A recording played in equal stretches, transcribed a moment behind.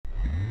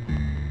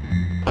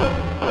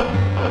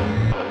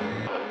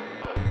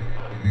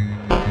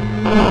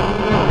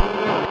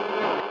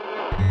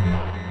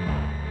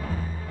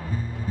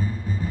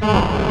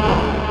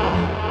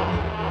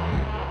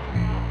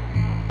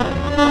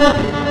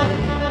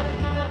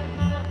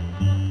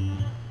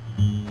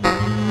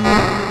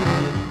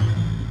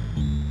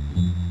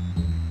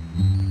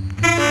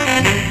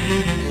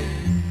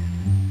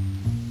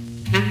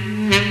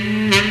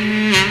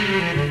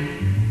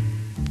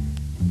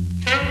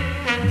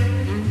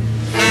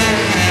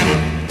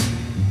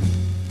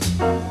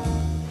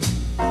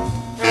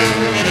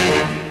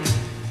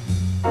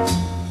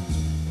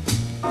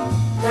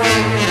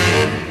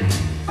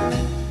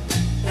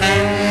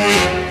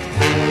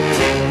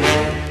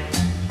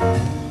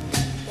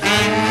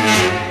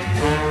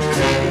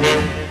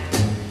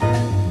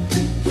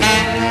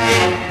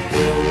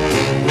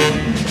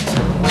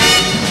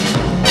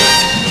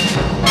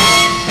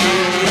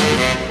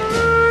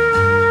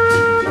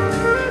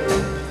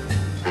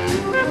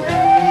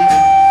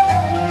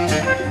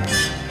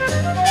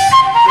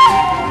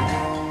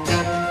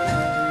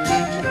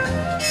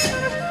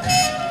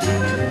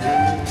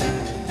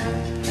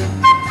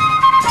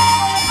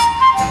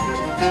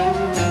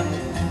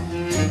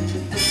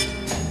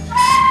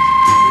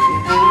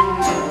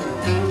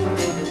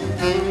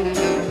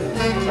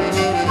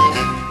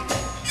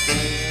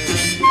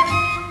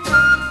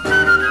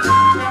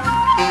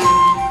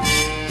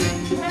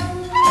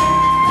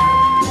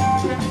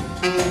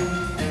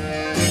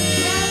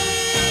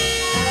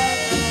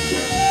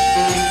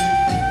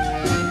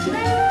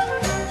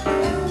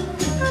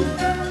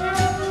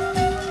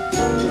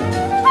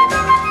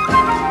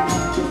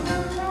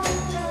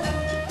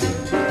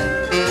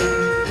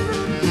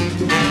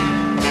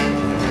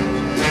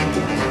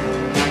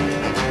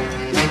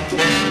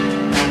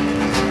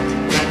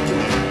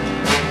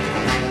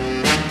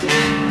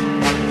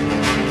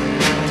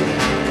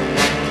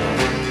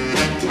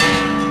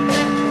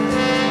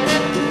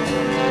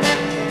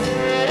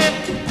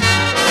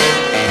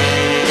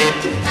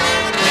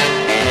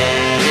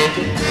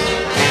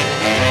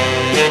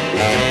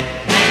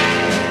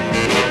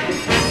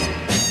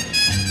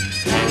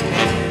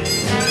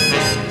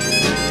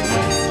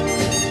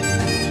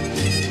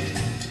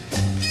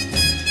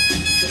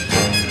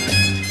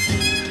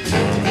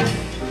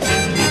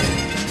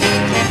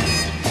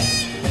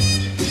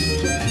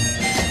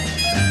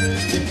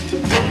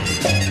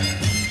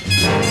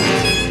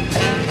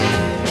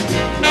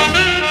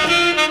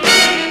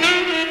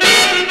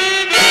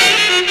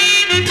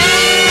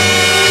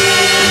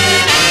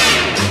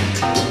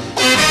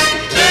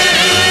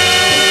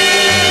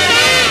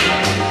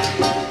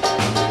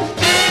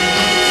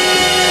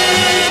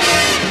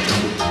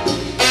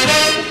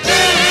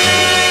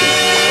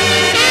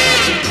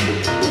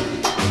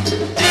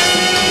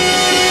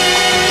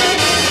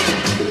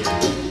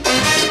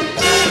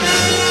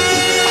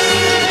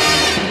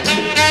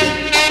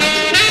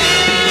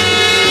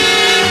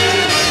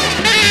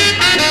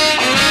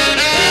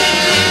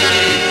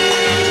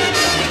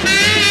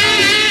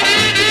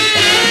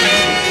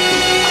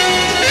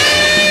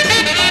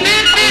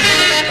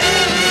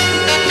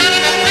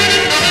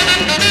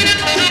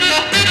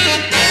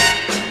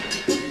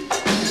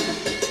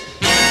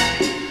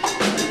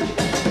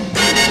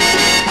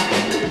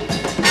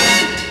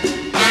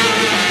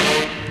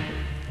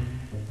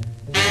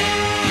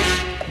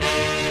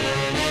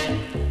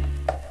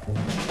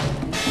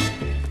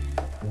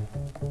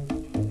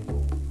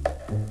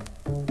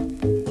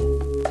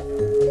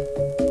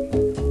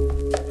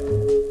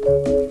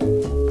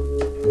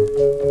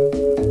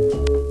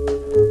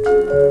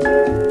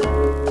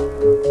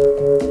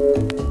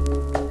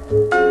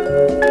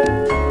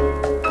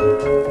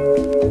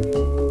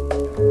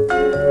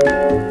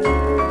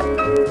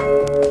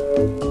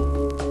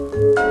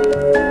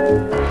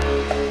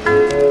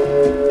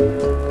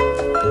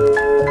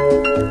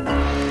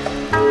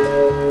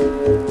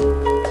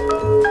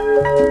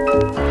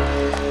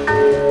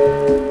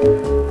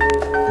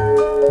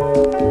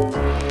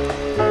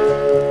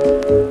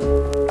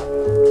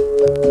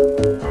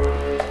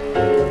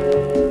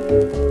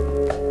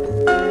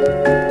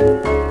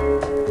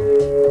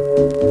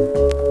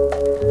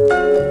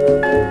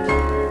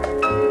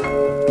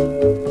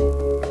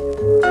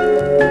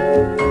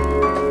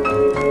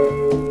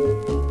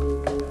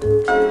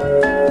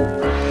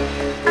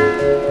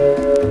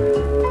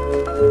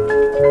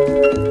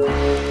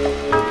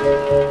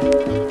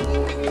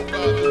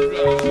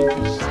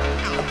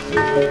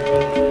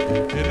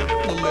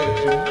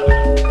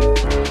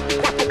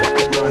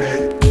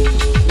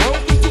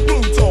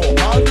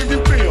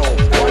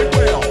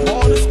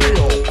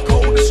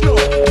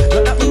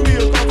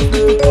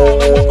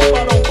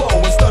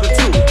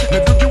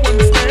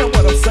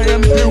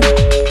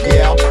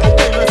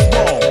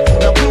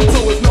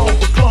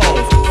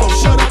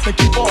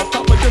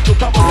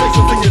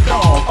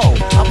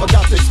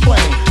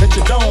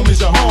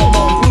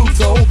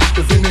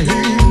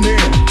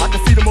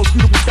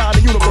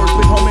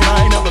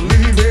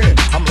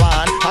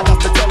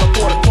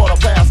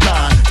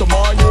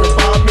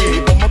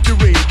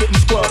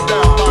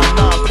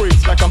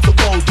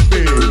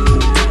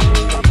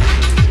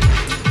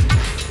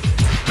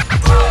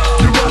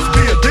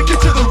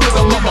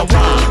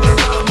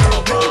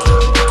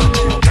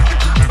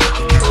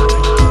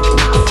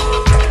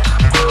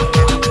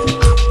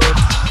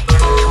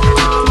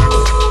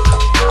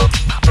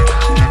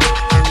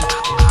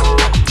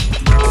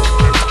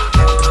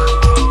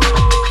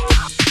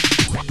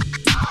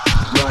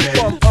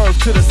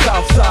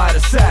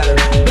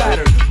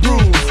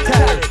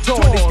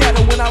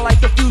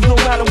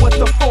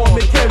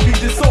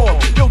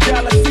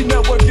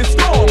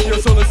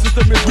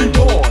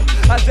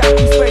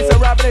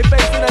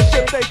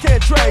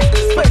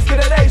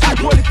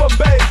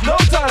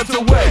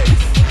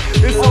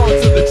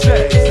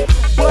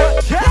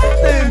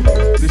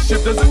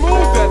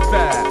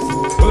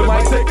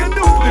take a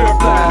nuclear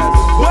blast.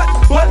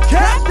 But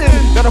Captain,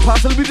 gotta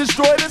possibly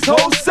destroy this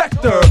whole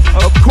sector.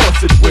 Of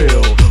course it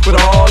will, but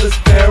all is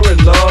fair in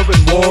love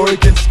and war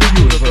against the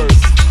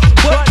universe.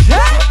 But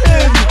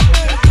Captain,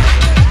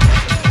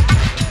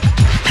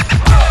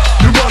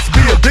 you must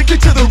be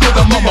addicted to the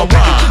rhythm of my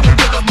rhyme.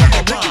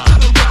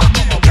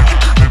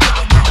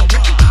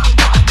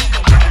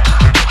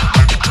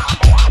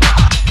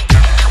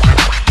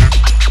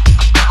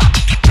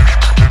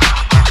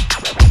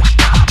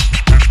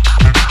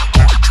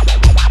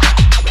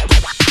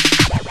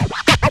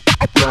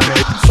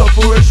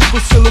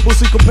 Syllable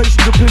syncopation,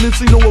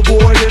 dependency, no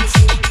avoidance.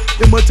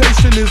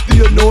 Imitation is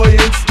the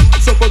annoyance.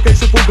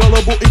 Suffocation for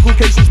gullible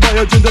implications. My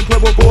agenda,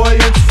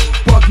 clairvoyance.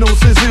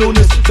 Prognosis,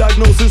 illness.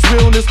 Diagnosis,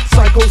 realness.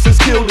 Psychosis,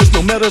 kill this.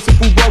 No medicine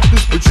who wrote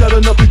this, but yet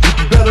enough it could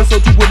be better. So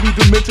to a new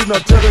dimension, I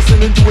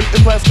jettison into an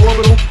in-class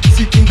orbital,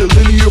 seeking the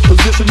linear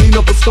positioning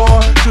of a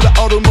star to the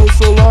outermost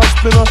solar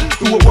spinner.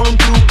 Through a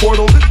worm-through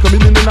portal,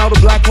 coming in and out of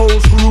black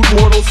holes, screwed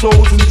mortal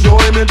souls'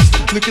 enjoyments.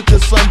 Look at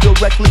the sun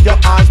directly, your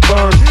eyes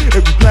burn.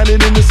 Every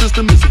planet in the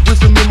system is a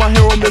wisdom in my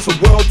harem as the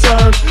world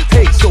turns.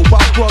 Hey, so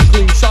Bob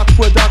Brooklyn,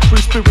 chakra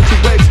doctrine,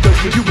 spiritual waves, cause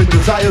the human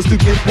desires to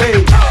get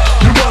paid.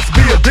 You must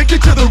be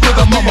addicted to the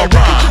rhythm of my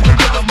rhyme.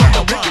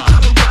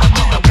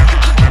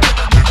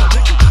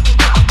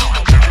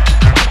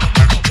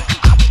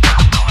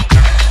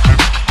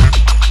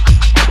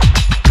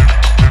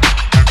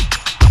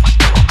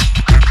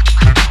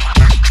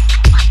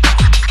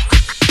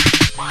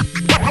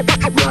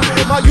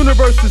 My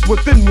universe is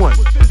within one,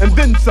 and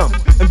then some,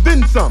 and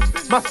then some.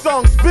 My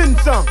song's been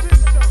sung.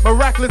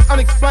 Miraculous,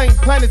 unexplained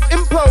planets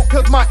implode,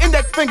 cause my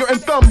index finger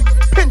and thumb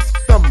pinch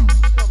them.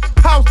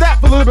 How's that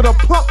for a little bit of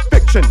plump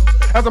fiction?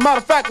 As a matter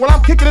of fact, while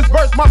I'm kicking this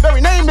verse, my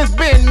very name has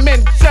been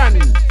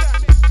mentioned.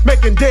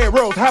 Making dead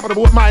worlds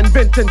habitable with my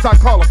inventions I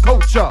call a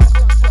culture.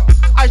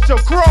 I shall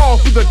crawl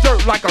through the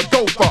dirt like a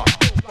gopher.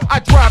 I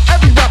drive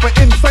every rapper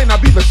insane, I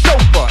be the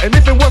chauffeur. And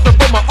if it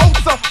wasn't for my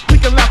ulcer, we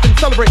can laugh and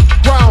celebrate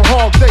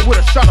Groundhog Day with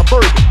a shot of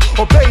bourbon,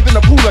 or bathe in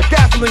a pool of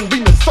gasoline,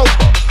 being the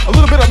sofa. A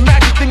little bit of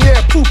magic thing,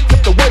 yeah, poof,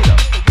 tip the waiter.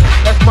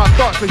 That's my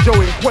thoughts of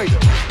Joey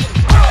Equator.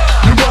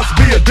 You must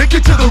be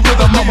addicted to the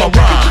rhythm of my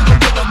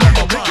rhyme.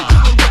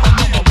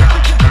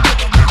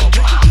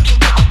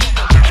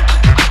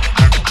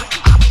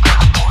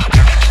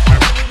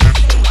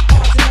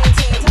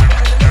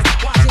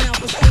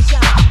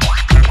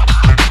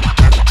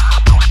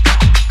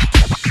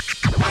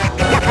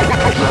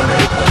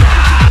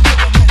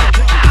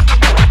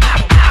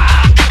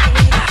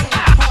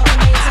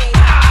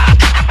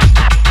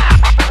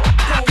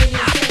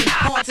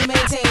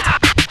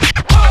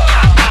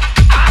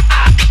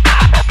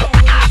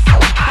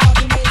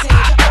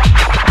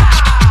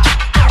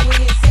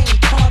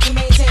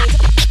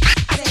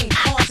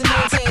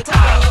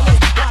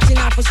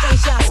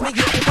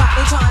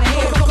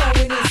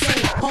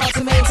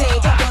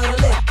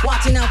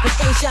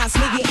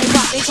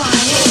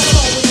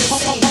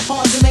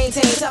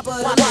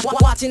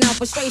 Watching out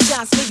for straight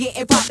shots, me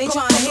getting pop, they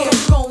tryna hit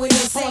it, going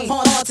insane.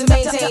 Hard to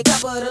maintain,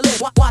 top of the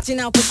list. Watching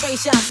out for straight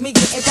shots, me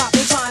getting pop,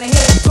 they tryna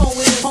hit it, going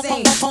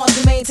insane. Hard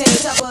to maintain,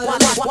 top of the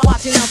list.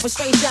 Watching out for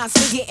straight shots,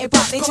 me getting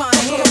pop, they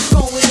tryna hit it,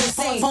 going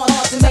insane.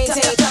 Hard to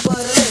maintain, top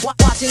of the list.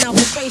 Watching out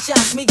for straight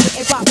shots, me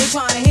getting pop, they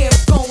tryna hit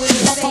it, going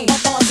insane.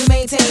 Hard to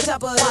maintain,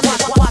 top of the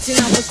list. Watching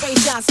out for straight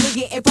shots, me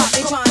getting pop,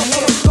 they tryna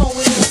hit it,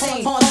 going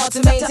insane. Hard to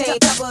maintain,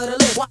 top of the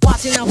list.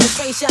 Watching out for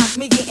straight shots,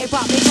 me getting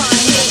pop, they tryna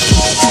hit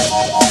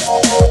it.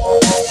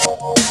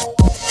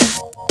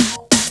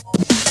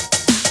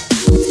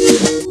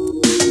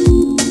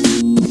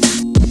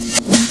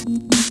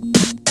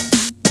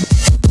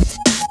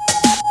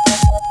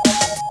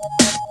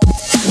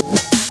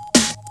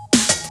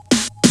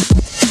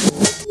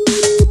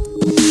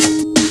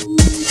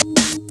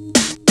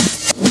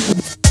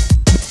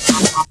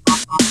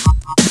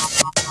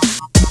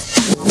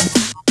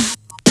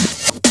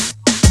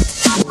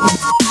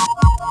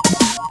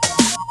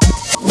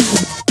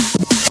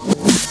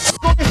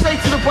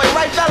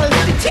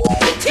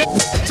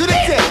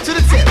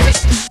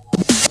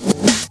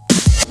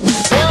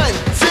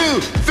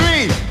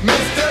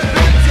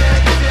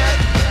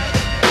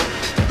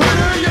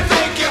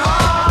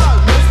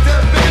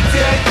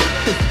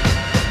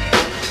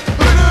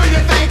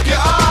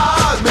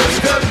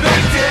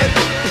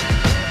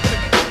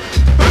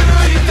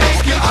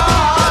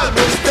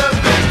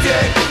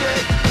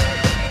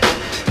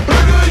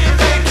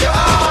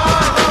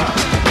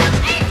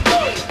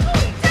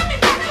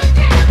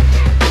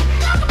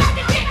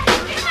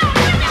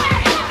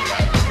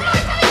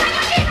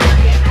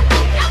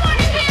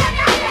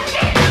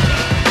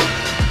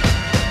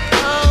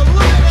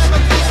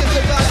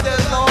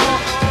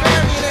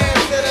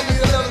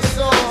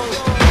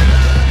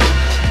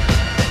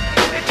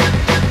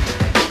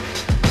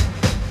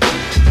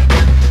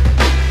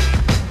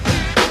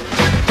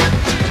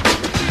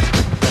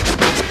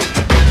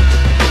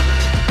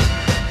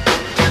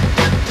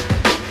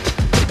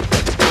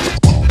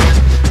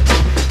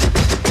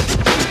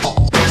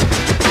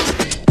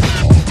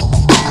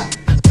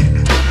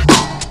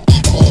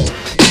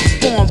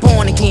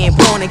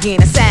 born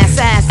again,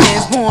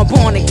 assassins,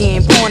 born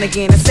again,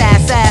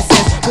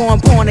 assassins,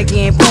 born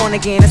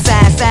again,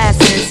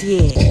 assassins,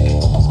 yeah.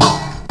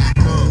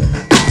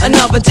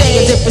 Another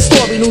day, a different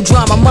story, new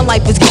drama. My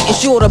life is getting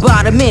short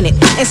about a minute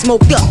and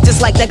smoked up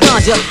just like that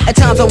ganja. At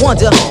times I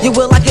wonder,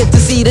 will I get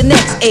to see the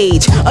next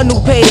age? A new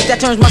page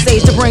that turns my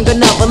stage to bring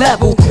another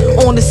level.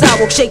 On the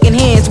sidewalk, shaking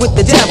hands with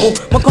the devil.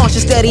 My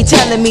conscience steady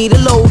telling me to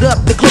load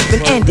up the clip and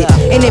end it.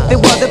 And if it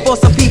wasn't for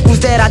some peoples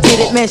that I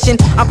didn't mention,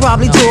 I'd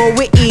probably do it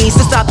with ease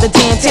to stop the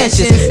damn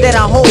tensions that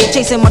I hold,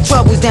 chasing my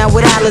troubles down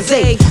with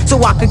Alizé, so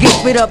I could get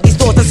rid of these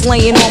thoughts that's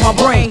laying on my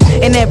brain.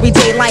 And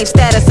everyday life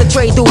status, a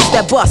trade dudes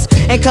that bust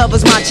and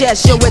covers my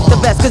chest, show it the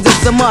best cause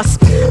it's a must.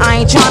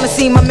 I ain't trying to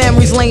see my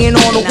memories laying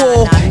on the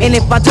wall, and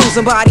if I do,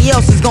 somebody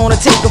else is gonna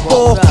take a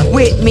fall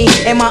with me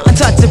and my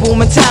untouchable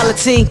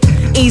mentality.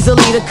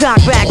 Easily to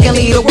cock back and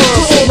lead the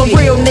world. To all the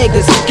real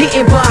niggas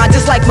getting by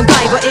just like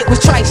MacGyver, it was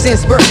trife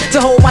since birth.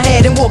 To hold my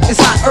head and walk this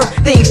hot earth,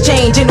 things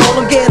change and all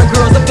them ghetto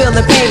girls are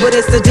feeling pain, but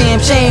it's a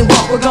damn shame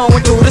what we're going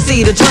through to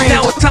see the dream.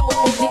 Now it's time.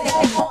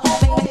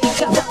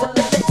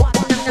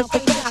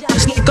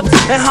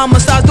 And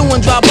homicides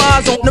doing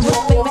drive-bys on the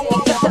road.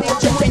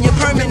 And your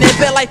permanent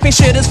bed life and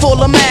shit is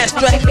full of mass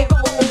stress.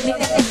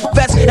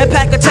 Vest and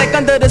pack a tech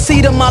under the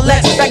seat of my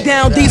left. Back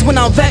down these when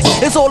I'm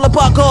vexed. It's all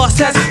about cause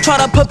test. Try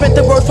to prevent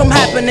the worst from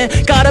happening.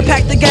 Gotta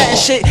pack the gat and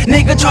shit.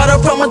 Nigga try to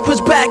run with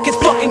push back. It's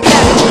fucking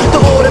cabbage. The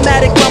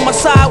automatic by my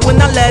side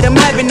when I let him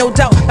have it, no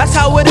doubt. That's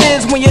how it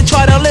is when you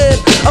try to live.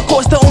 Of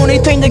course, the only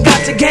thing you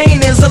got to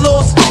gain is a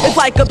loss. It's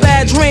like a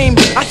bad dream.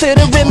 I feel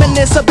to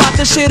reminisce about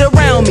the shit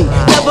around me.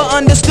 Never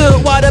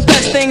understood why the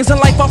best things in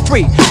life are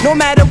free. No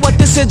matter what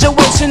the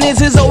situation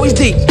is, it's always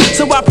deep.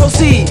 So I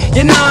proceed,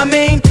 you know what I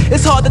mean?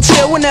 It's hard to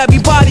chill when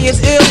everybody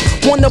is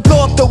ill. Wanna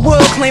blow up the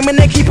world, claiming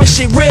they keepin'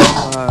 shit real.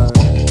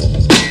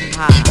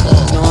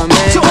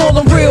 To all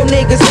them real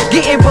niggas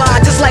getting by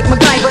just like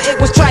MacGyver, it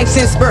was trife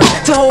since birth.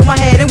 To hold my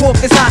head and walk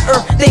this hot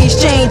earth, things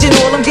change and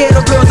all them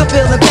ghetto girls are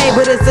feeling pain,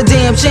 but it's a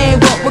damn shame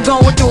what we're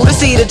going through to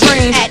see the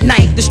dream. At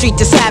night, the street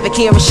is havoc,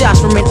 hearing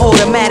shots from an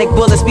automatic.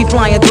 Bullets be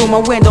flying through my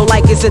window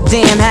like it's a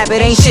damn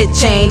habit. Ain't shit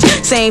changed,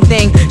 same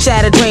thing.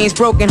 Shattered dreams,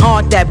 broken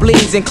heart that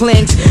bleeds and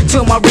clings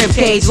to my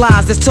ribcage.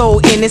 Lies that's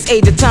told in this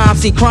age of time.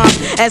 See crimes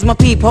as my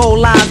peephole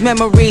lies.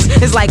 Memories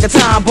is like a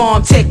time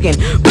bomb ticking,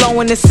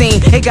 blowing the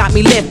scene. It got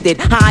me lifted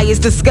high as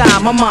the sky.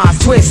 My mind's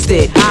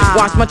twisted.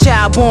 Watch my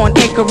child born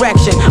in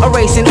correction,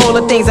 erasing all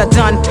the things I've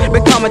done.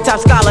 Become a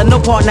top scholar,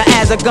 no partner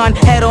as a gun.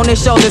 Head on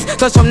his shoulders,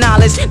 cause from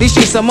knowledge, these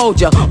streets are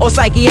moja or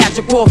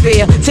psychiatric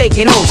warfare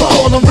taking over.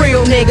 All them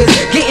real niggas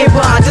getting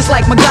by just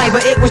like MacGyver,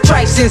 it was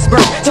trife since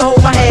birth. To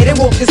hold my head and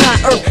walk this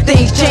hot earth,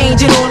 things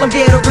change and all them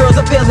ghetto girls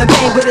are feeling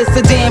pain, but it's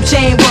a damn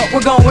shame what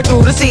we're going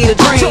through to see the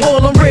dream. To all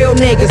them real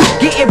niggas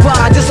getting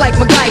by just like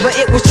MacGyver,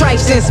 it was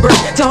trife since birth.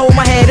 To hold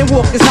my head and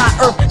walk this hot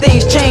earth,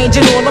 things change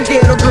and all them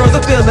ghetto girls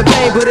are feeling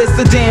pain, but it's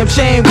a damn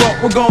shame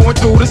what we're going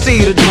through to see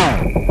the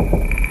dream.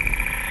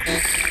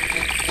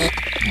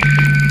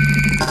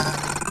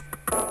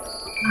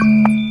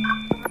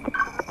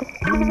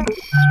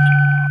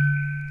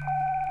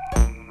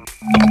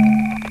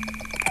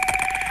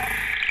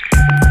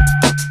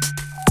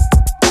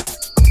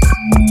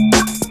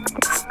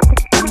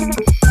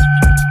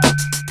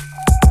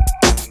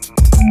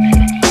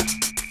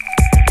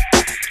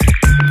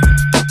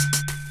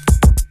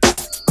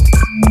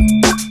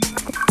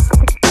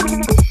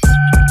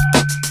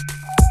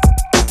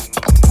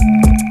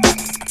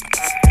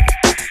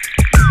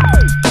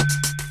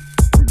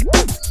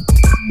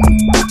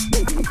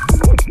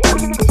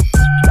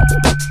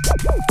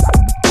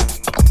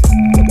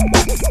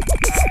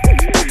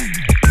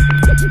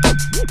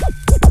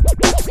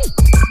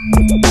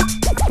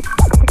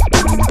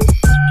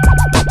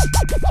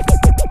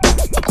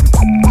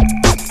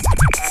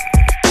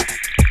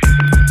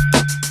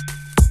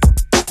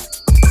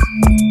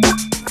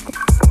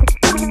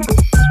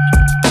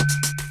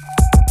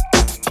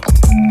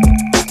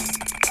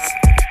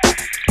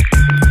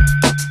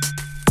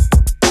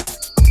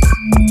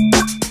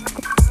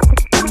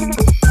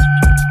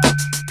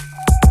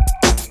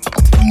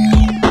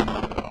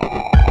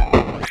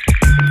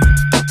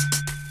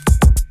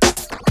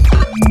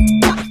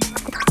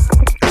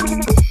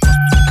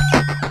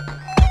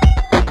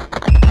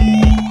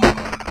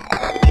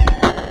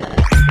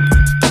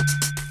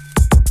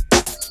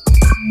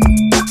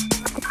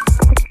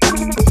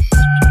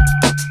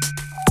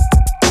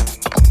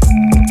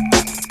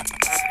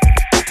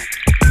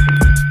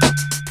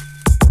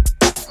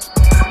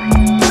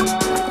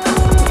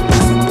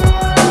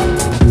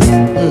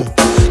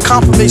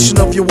 Confirmation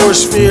of your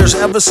worst fears.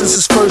 Ever since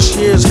his first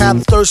years, had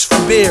the thirst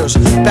for beers.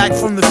 Back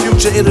from the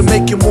future, it'll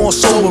make you more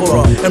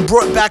soberer, and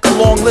brought back a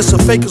long list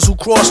of fakers who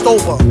crossed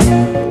over.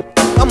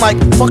 I'm like,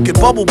 fuck it,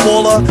 bubble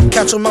baller.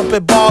 Catch him up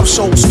at Bob's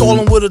show,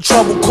 stalling with a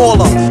trouble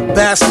caller.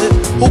 Bastard,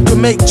 who can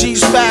make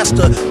G's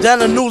faster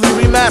than a newly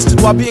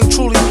remastered while being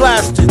truly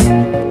plastered?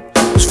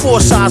 There's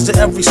four sides to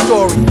every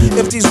story.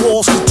 If these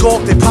walls could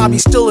talk, they probably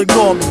still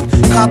ignore me.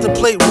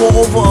 Contemplate war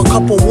over a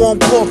cup of warm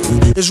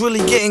coffee. It's really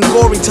getting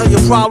gory, tell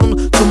your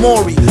problem to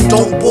Maury.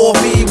 Don't bore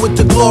me with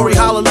the glory,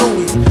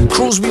 hallelujah.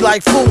 Crews be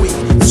like Fooey,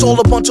 it's all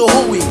a bunch of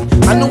hooey.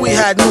 I knew he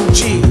had new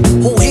G.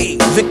 Who he?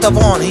 Victor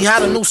Vaughn. He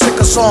had a new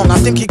sicker song, I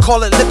think he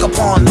called it Liquor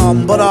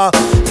Pond. But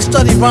he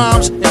studied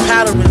rhymes and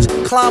patterns.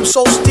 Climbed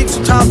so steep,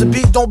 sometimes the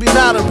beat don't be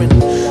mattering.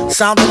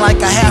 Sounding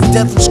like a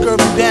half-dead from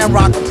Scurvy Band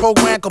Rock. A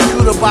programmed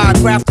computer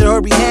biographed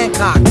Herbie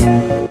Hancock.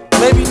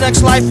 Maybe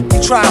next life, he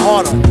try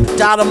harder.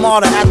 Died a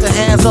martyr at the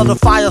hands of the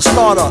fire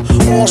starter.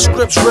 All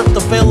scripts ripped,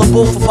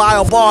 available for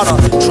bio barter.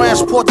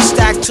 Transport the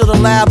stacks to the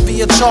lab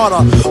via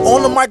charter.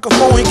 On the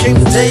microphone, he came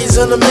to Days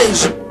in the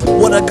Maze.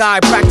 What a guy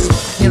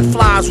practicing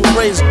flies with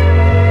razors.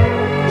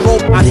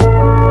 Robot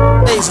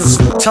lasers.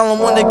 Tell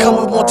them when they come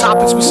with more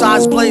topics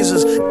besides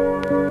blazers.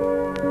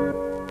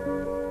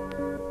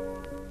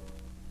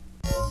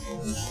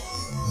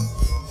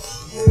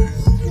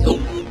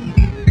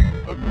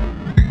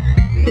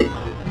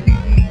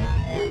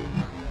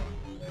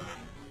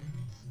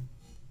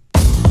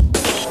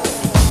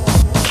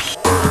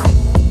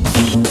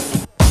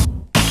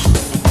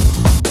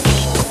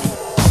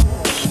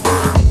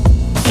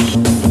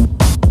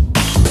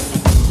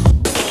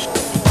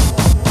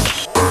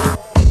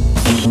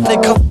 They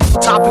come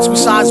topics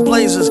besides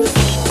blazers.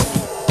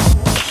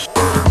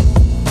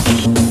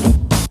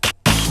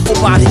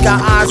 Nobody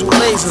got eyes with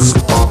lasers.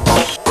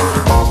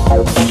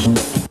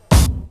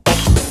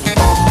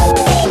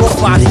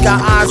 Nobody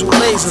got eyes with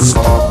lasers.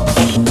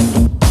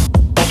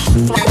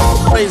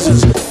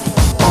 Razors.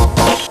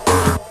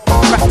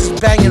 Practice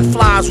banging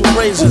flies with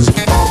razors.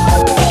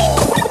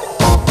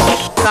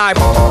 Die.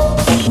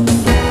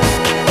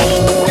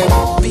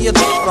 Via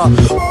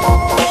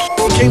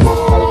came.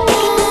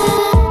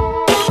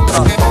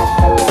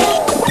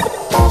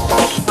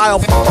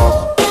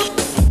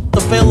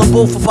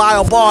 Available for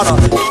bio barter.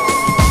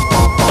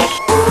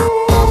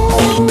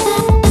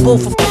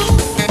 Both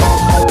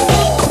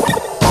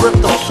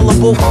ripped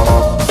available.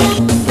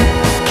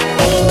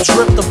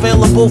 Ripped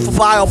available for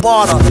bio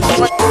barter.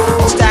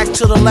 Stacked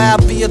to the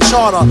lab via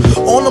charter.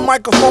 On the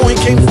microphone, he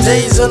came to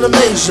Days in the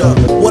Maze.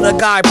 What a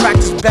guy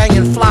practiced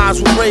banging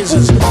flies with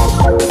razors.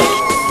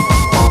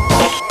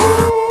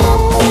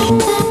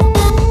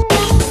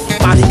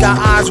 Body got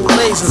eyes with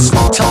lasers.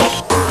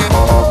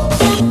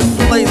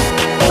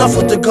 Enough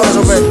with the guns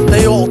already,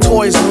 they all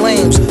toys and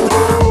lames.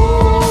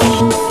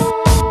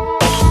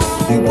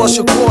 You bust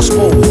your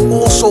crossbow,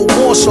 also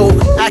more so,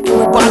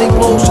 accurate body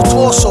blows to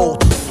torso.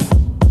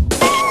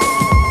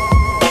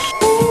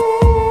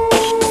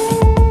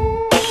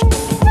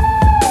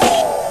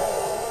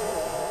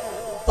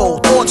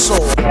 Thought so.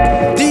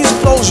 These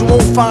flows you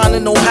won't find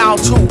in no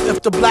how-to.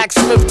 If the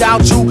blacksmith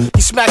doubt you,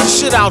 he smack the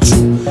shit out you.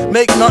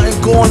 Make nothing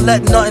go and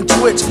let nothing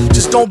twitch.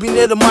 Just don't be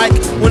near the mic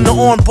when the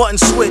on button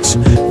switch.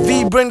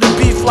 V bring the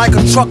beef like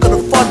a trucker to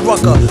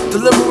Fuddrucker.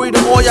 Delivery to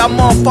all y'all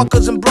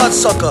motherfuckers and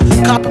bloodsucker.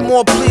 Copy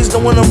more please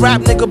than when a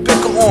rap nigga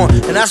bicker on.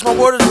 And that's my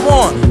word is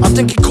born. I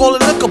think he call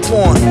it liquor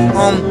porn.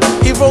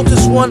 He wrote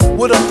this one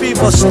with a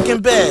fever, sick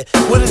in bed.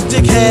 With his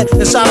dick head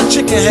inside a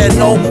chicken head.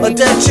 No, a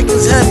dead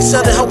chicken's head. He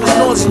said it helped his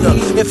nausea.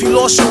 If he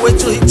lost you, wait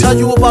till he tell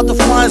you about the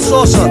flying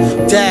saucer.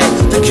 Dag,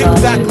 the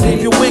kickback will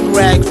leave your wig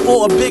rag.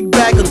 For a big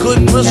bag of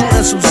good grizzle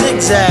and some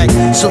zigzag.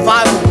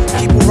 Survival,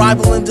 keep a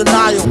rival in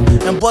denial.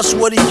 And bust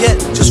what he get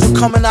just for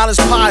coming out his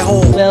pie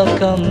hole.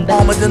 Welcome back.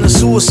 Armored than a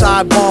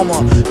suicide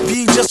bomber.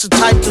 V just the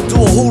type to do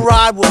a who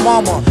ride with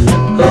mama.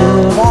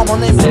 Mama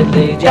named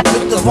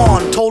Victor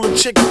Vaughn. Told the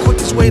chick the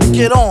quickest way to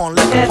get on.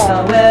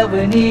 That's where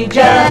we need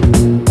ya.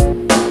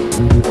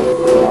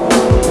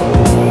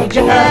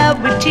 Yeah,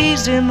 we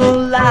tease him a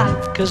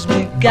lot, cause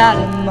we got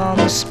him on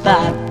the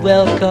spot.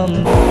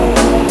 Welcome.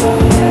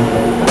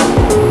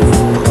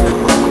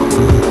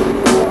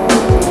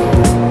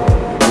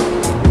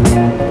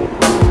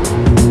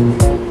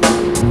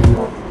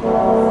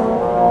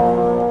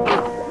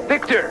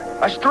 Victor,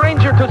 a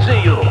stranger could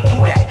see you.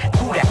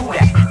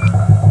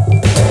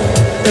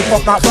 If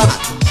I'm not right.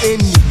 In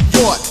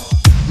New York,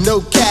 no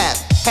cab,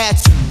 had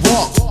to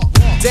walk.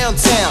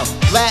 Downtown,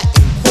 Latin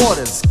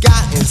quarters,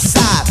 got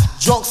inside,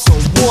 drunk some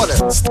water.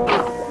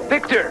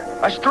 Victor,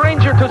 a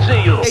stranger could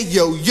see you. Hey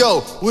yo,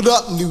 yo, what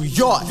up New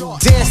York?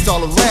 Danced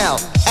all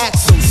around, act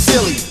so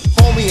silly.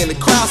 Homie in the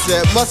crowd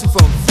said, must be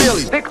from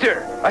Philly.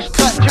 Victor, a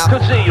stranger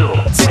could see you.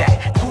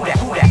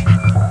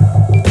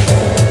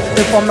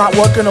 If I'm not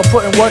working or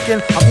putting work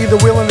in, I'm either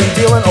wheeling and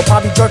dealing or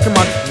probably jerking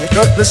my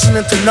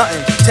listening to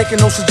nothing, taking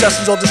no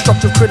suggestions or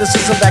destructive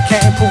criticism that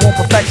can't improve on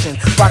perfection.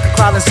 Rock a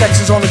crowd in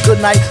sections on a good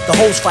night, the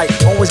hoes fight.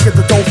 Always get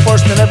the dough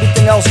first and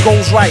everything else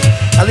goes right.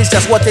 At least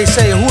that's what they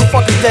say. Who the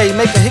fuck is they?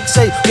 Make a hick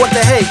say, what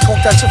the hey?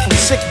 Talk that shit from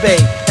sick bay.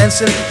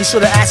 Ensign, he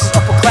should've asked his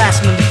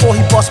upperclassmen before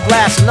he bust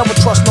blast and never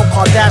trust no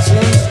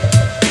Kardashians.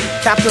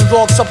 Captain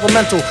Dog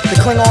Supplemental. The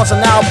Klingons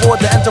are now aboard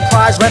the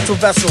Enterprise rental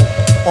vessel.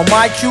 On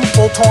my cue,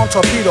 photon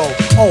torpedo.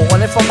 Oh, and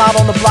if I'm not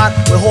on the block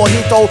with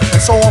Jornito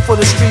and so on for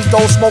the street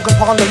though, smoking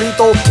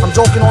Pondolito, I'm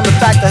joking on the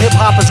fact that hip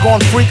hop has gone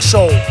freak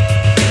show.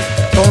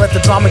 Don't let the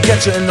drama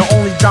get you in the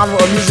only genre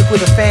of music where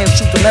the fans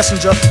shoot the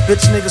messenger.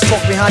 Bitch niggas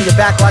talk behind your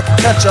back like a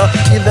catcher.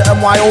 Either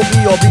MYOB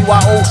or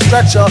BYO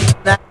stretcher.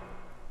 Now,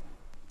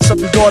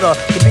 your daughter,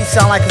 the beat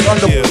sound like it's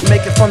under,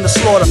 make it from the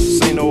slaughter.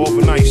 This ain't no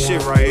overnight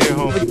shit right here,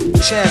 homie.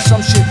 Chance,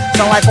 some shit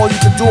sound like all you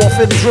can do off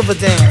Philly's river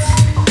dance.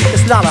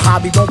 It's not a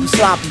hobby, don't be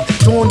sloppy.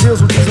 Doing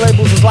deals with these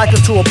labels is like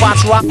into a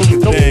botch robbery.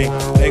 They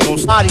ain't gon'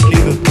 stop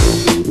neither.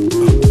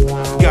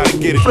 Gotta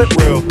get it for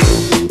real.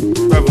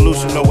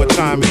 Revolution know what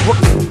time it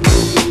is.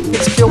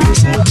 It's killed me,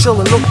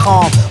 chill and look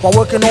calm while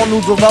working on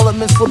new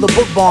developments for the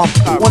book bomb.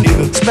 One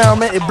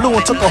experiment, it blew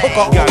and took a hook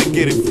off. Gotta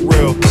get it for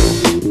real.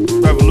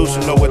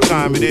 Revolution know what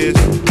time it is.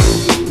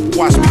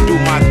 Watch me do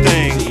my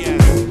thing.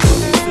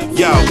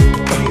 Yo,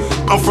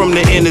 I'm from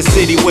the inner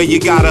city where you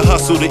gotta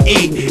hustle to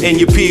eat, and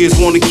your peers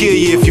wanna kill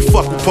you if you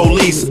fuck with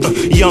police.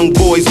 Young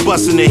boys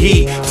busting the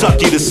heat,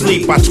 tuck you to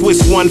sleep. I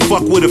twist one,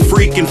 fuck with a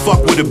freak, and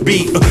fuck with a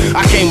beat.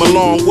 I came a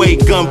long way,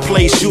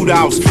 gunplay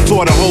shootouts,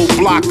 tore the whole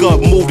block up,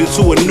 moved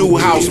into a new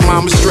house.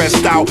 Mama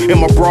stressed out, and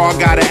my bra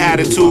got an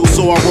attitude,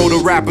 so I wrote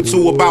a rap or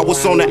two about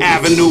what's on the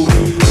avenue.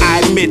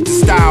 I admit the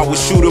style was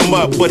shoot 'em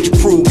up, but your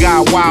crew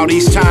got wild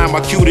each time I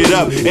queued it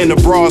up, and the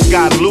bras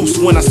got loose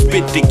when I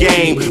spit the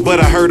game. But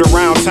I heard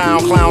around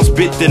town clowns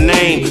bit the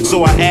name,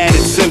 so I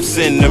added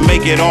Simpson to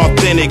make it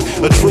authentic.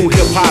 A true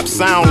hip-hop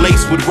sound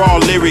laced with raw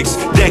lyrics,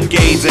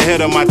 decades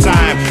ahead of my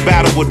time.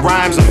 Battle with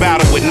rhymes and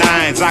battle with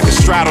nines, I can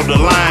straddle the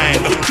line.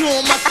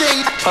 Doing my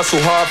thing.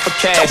 Hustle hard for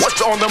cash.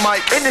 What's on the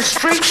mic? In the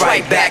streets,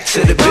 right back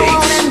to the base.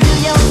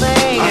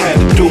 I had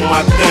to do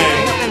my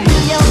thing,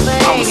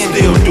 I'ma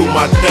still do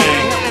my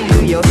thing.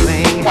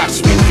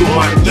 Watch me do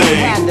my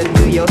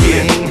thing, yeah,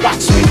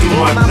 watch me do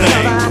my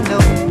thing.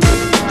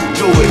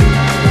 Do it,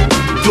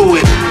 do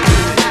it.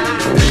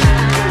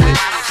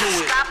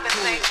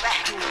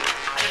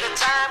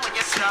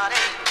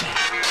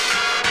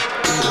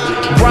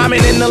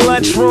 Rhyming in the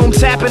lunchroom,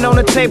 tapping on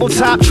the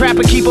tabletop,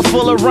 trapping, keep it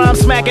full of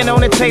rhymes, smacking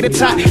on the tater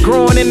tot.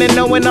 Growing in and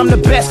knowing I'm the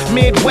best,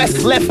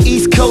 Midwest, left,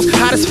 East Coast,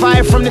 hottest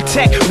fire from the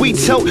tech. We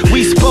tote,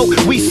 we spoke,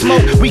 we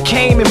smoke, we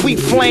came and we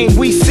flame,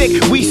 we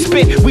sick, we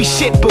spit, we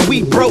shit, but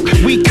we broke,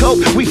 we cope,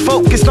 we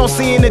focused on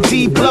seeing the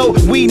D blow.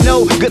 We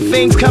know good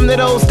things come to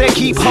those that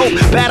keep hope.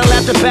 Battle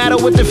after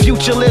battle with the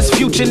futureless,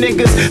 future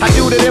niggas. I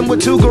do to them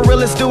what two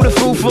gorillas do to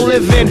food for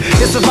living.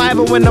 It's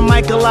survival when the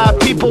mic alive,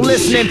 people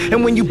listening.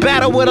 And when you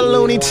battle with a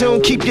Looney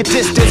Tune, keep your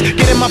distance.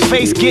 Get in my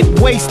face, get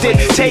wasted.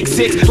 Take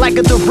six like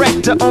a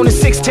director on a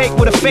 6 take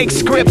with a fake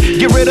script.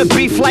 Get rid of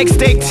beef like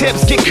steak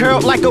tips. Get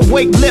curled like a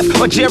weight lift.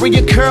 Or Jerry,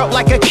 you curled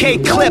like a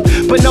cake clip.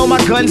 But no, my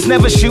guns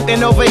never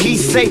shooting over he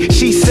say,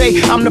 she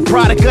say. I'm the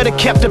product of the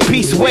kept the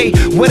peace way.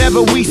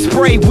 Whatever we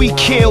spray, we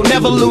kill,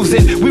 never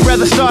losing. We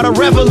rather start a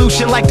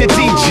revolution like the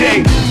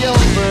DJ.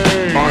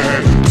 I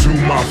had to do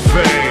my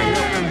thing.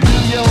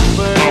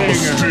 I'ma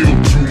still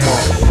do my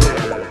thing.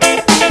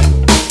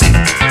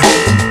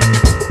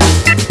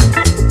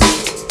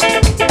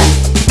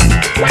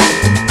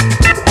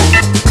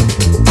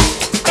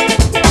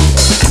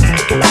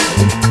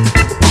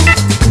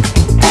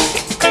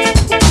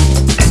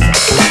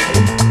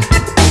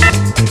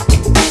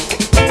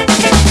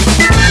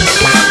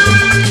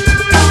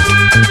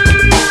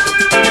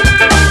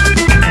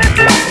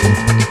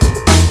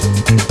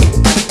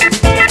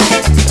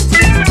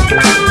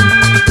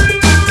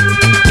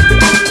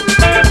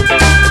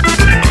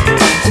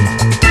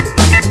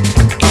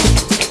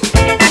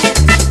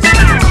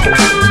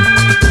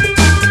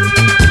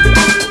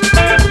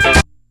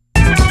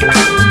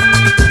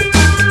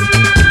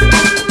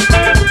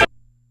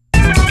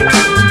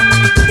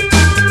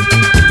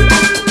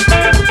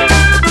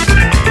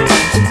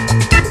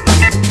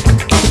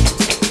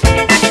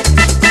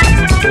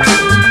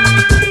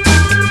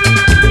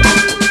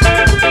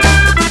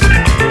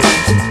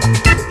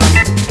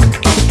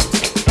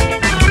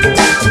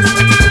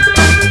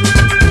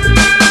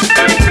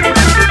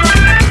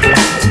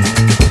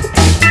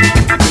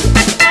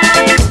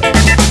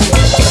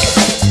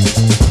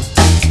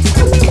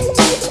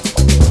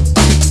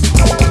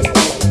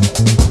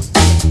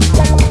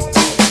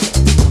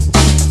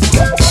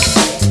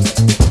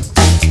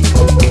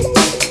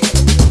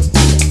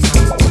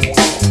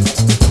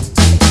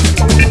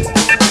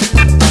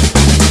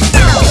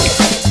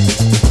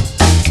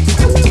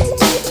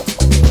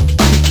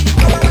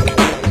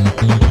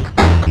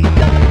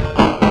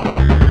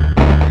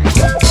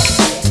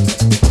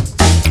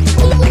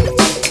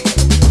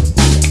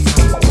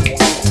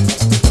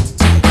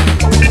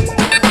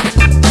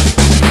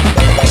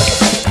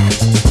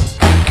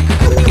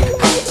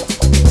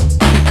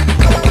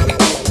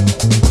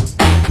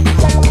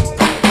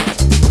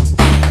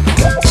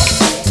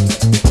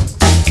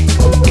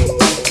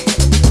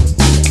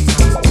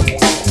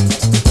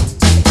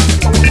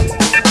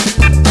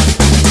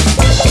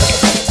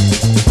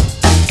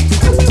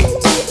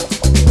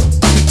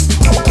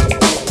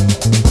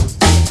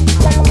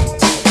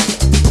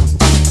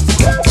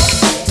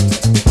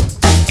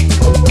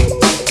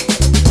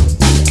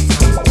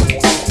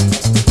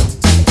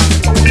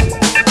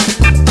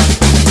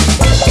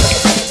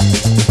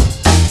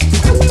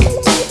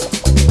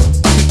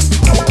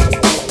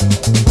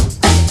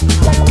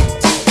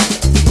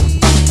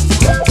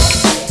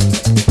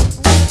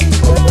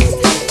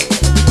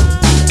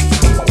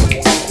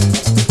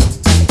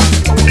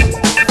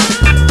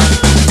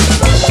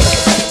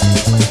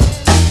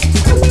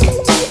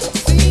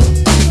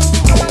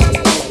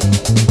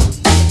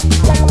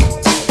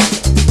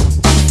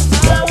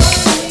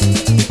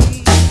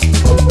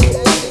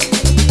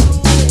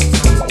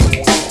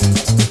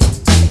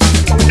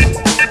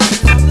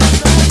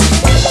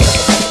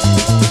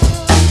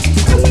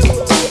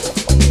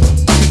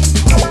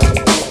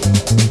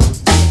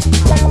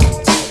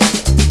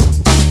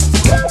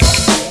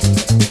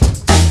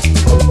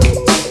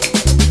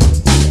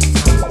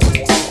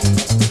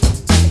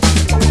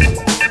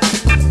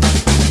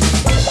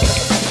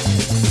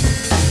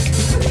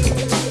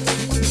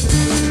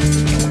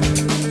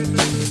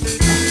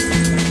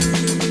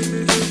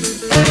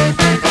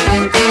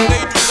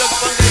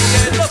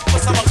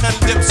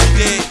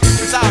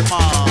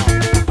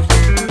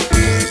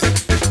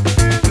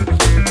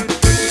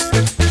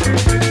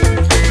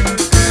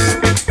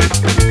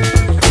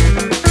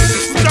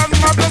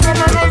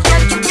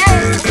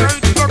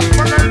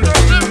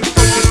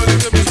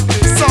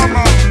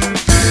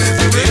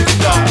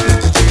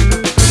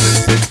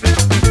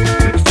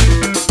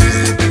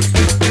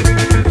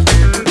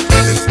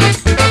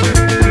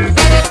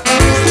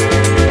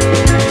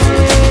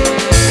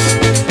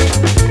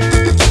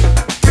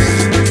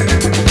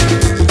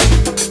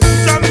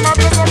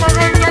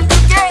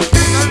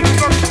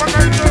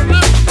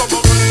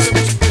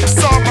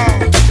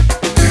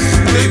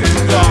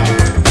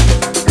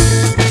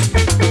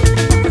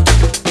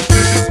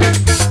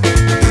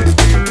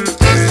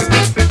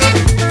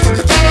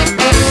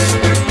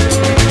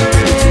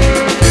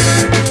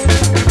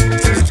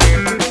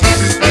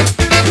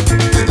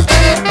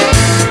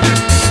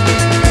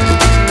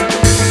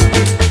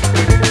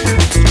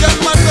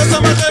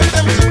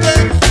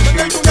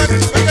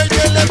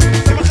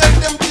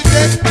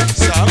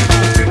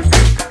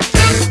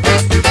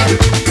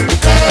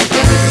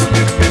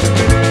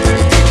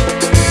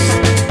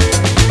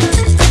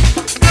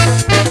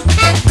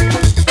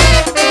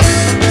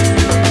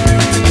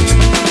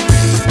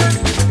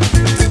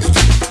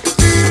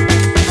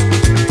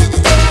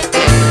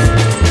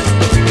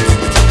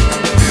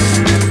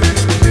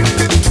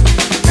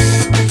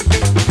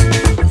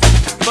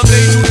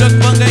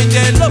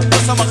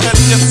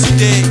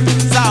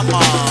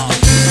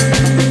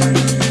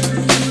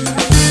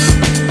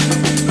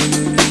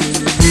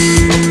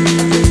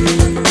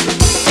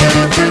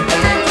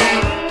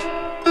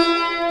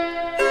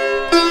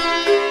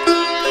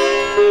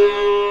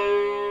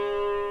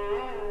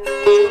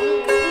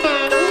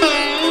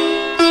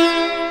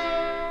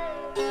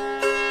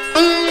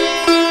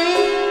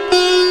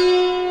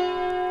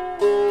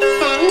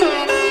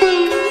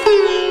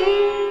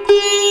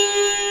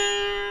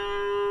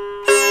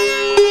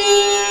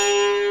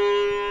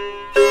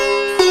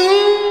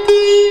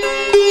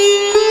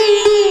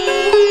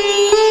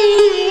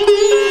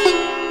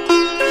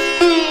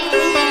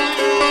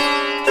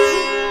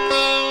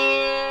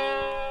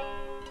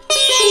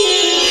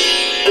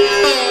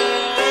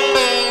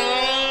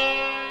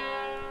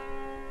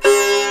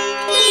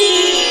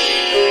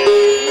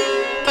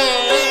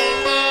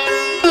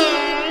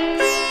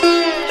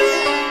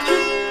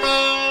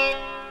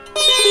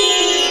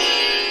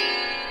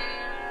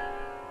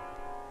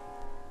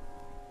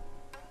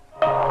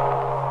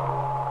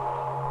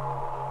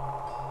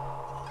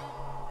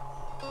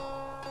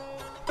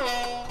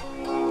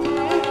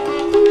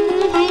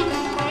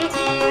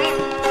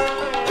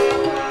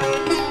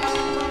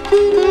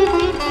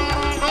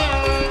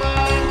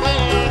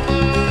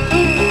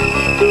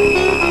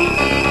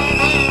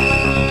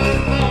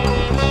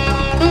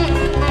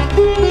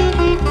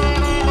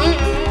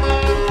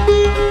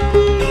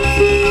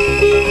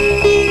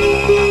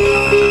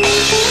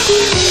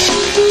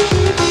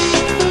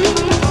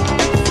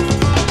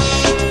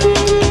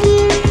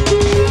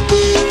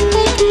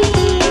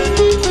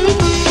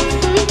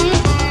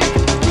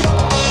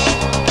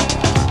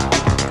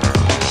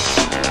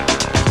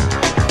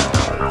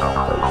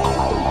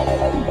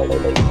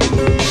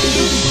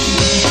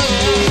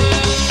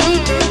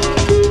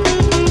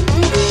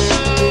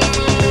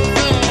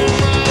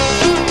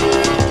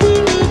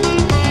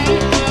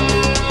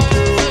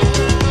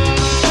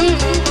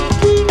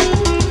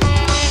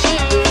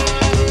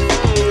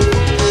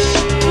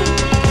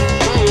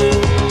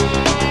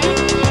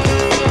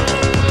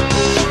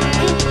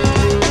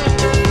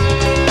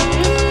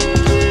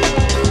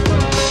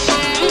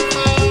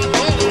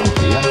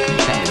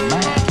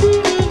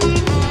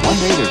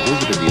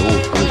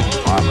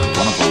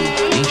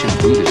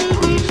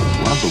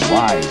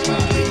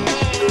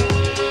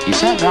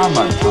 sat down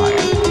by the fire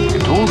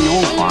and told the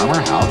old farmer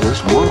how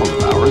this world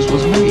of ours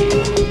was made.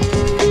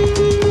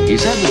 He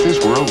said that this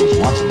world was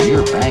once a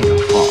mere bank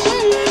of fog,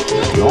 and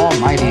that the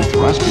Almighty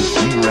thrust his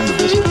finger into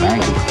this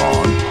bank of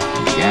fog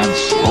and began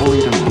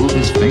slowly to move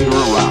his finger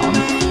around,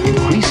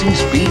 increasing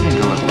speed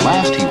until at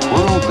last he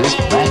whirled this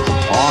bank of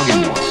fog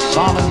into a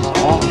solid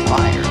ball of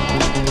fire.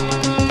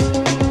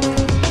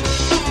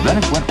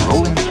 Then it went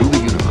rolling through the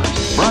universe,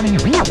 burning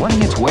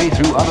its way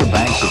through other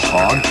banks of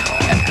fog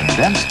and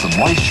condensed the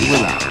moisture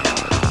without it.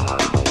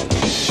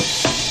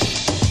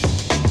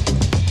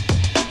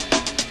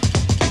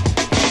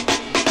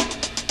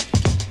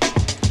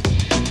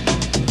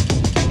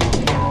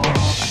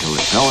 Until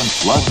it fell in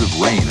floods of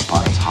rain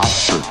upon its hot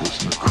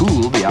surface and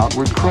cooled the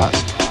outward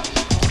crust.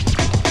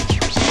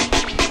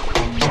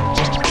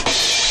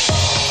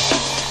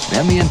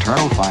 Then the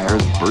internal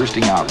fires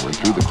bursting outward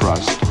through the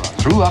crust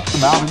threw up the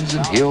mountains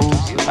and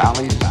hills, the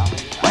valleys, the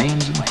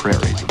plains and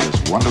prairies of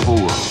this wonderful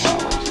world of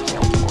ours.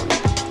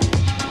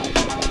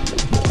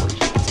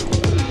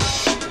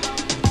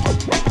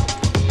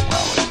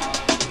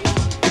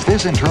 If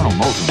this internal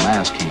molten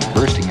mass came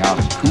bursting out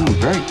and cooled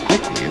very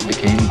quickly, it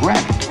became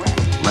granite.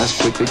 Less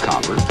quickly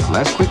copper,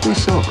 less quickly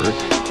silver,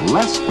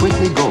 less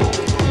quickly gold,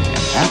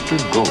 and after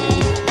gold,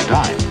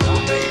 diamonds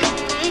were made.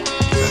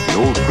 Said the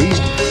old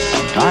priest,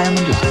 a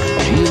diamond is a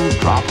congealed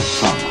drop of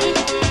sunlight.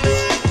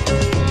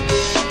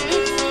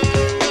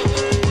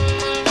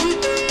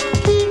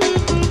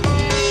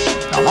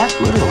 Now that's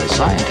literally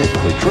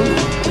scientifically true,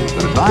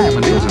 that a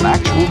diamond is an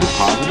actual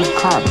deposit of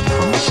carbon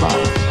from the sun.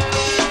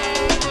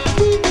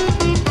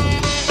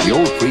 The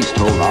old priest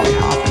told Ali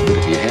Hoffman that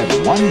if he had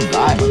one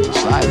diamond the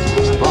size of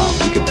his thumb,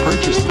 he could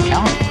purchase the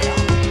county.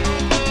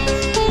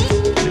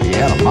 And if he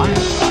had a mine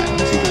of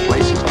diamonds, he could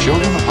place his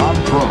children upon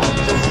thrones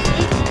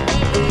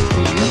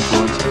through the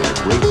influence of their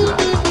great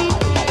wealth.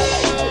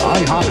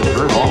 Ali Hoffman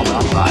heard all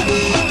about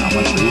diamonds and how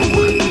much they were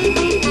worth.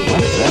 He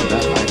went to bed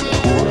that night a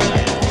poor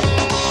man.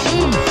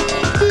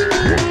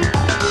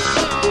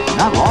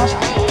 Not lost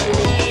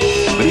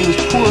anything, but he was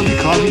poor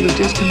because he was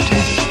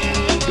discontented.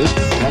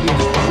 Discontented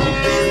because he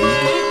feared he was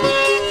poor.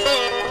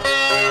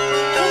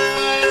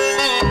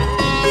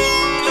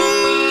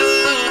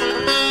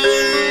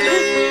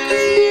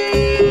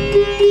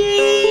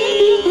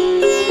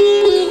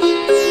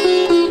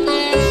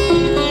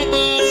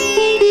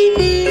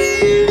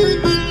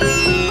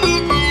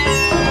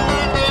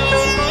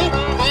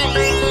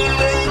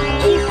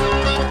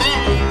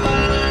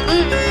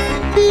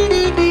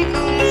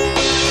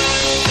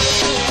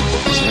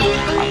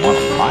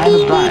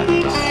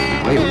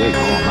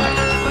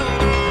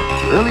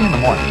 Early in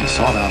the morning, he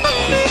sought out the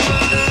priest.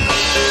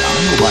 Now, I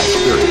know by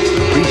experience,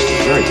 the priest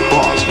is very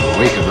cross when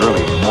awakened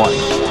early in the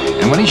morning.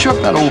 And when he shook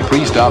that old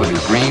priest out of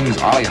his dreams,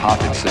 Ali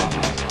Hoffman said,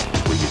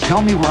 "Will you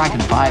tell me where I can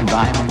find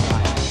diamonds?"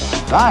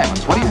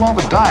 "Diamonds? What do you want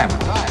with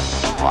diamonds?"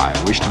 "Why,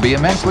 I wish to be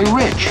immensely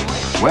rich."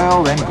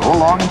 "Well, then go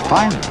along and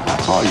find them.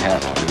 That's all you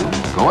have to do.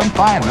 Go and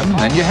find them, and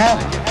then you have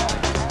them."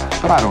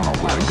 "But I don't know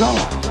where to go."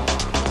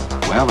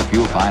 "Well, if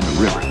you'll find a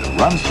river that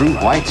runs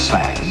through white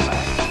sands,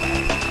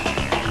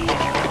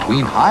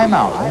 between high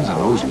mountains and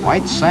those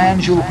white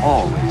sands, you'll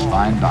always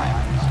find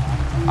diamonds."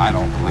 "I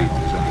don't believe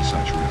there's any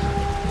such river."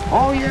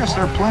 "Oh, yes,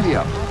 there are plenty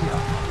of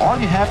them. All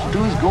you have to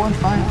do is go and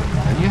find them,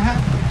 and you have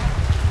them,"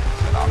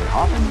 said Ali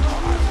Hoffman.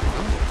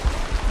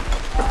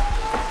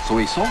 So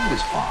he sold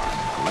his farm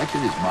and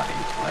collected his money,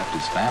 left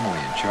his family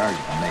in charge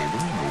of a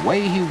neighbor, and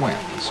away he went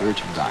in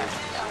search of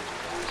diamonds.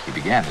 He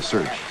began to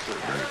search,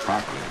 very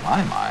properly in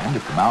my mind,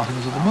 at the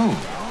mountains of the moon.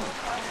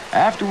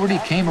 Afterward, he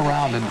came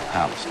around into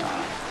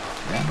Palestine,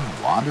 then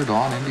wandered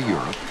on into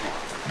Europe,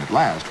 and at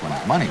last, when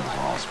his money was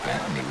all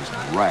spent and he was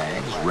in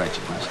rags,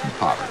 wretchedness, and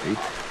poverty,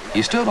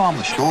 he stood on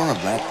the shore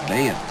of that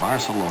bay at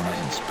Barcelona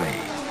in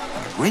Spain,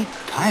 and a great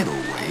tidal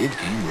wave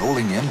came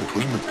rolling in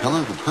between the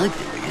Pillars of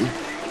Hercules,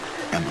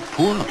 and the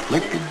poor,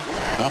 afflicted,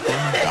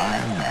 suffering,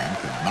 dying man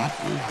could not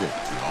resist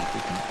the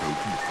awful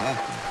temptation to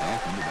cast himself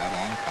into that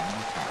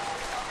oncoming tide,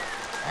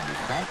 and he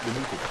sank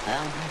beneath its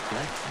thousand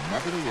crests,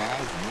 never to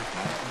rise and look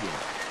back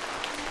again.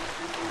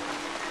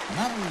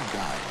 Not only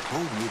died, he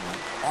told me that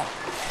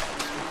awful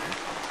story.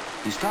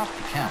 He stopped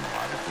the camel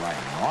I was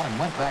riding on and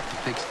went back to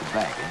fix the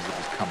baggage that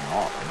was coming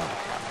off another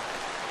camel.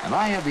 And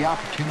I had the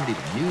opportunity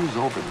to muse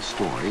over the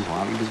story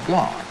while he was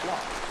gone.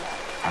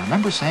 I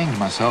remember saying to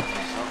myself,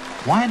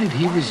 why did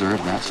he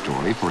reserve that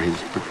story for his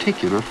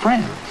particular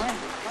friends?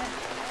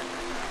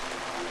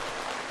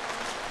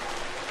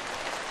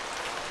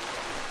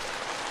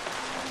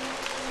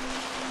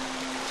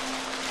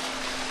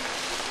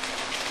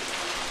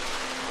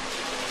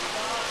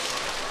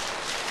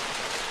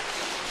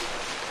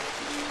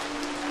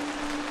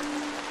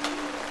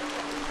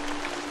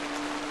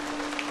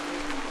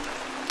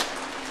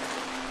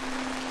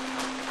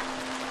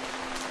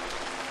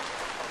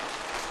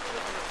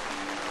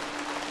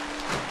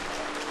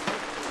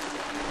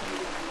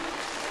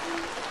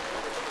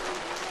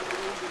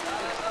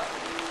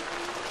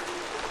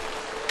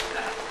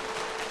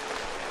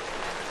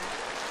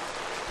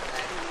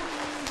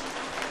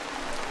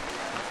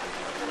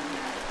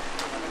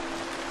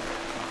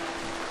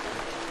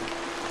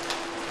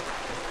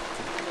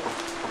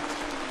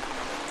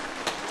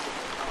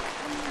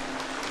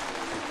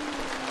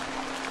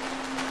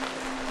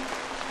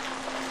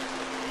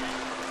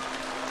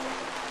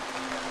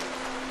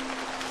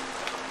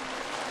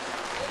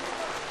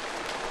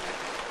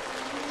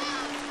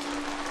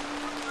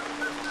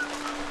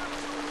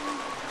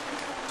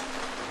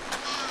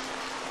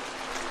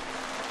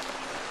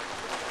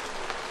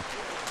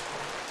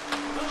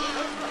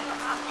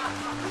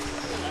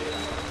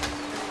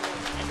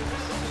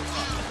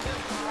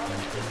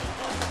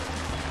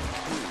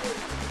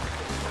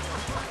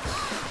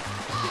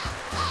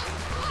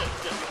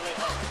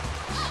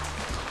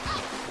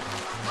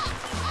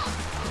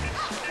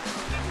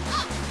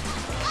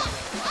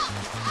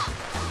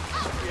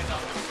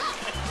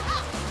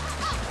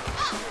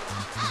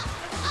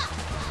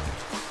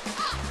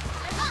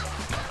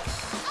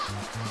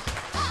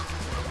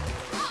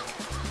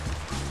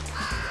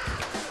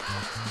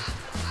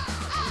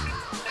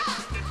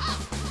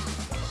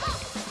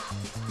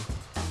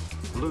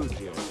 blues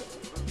here.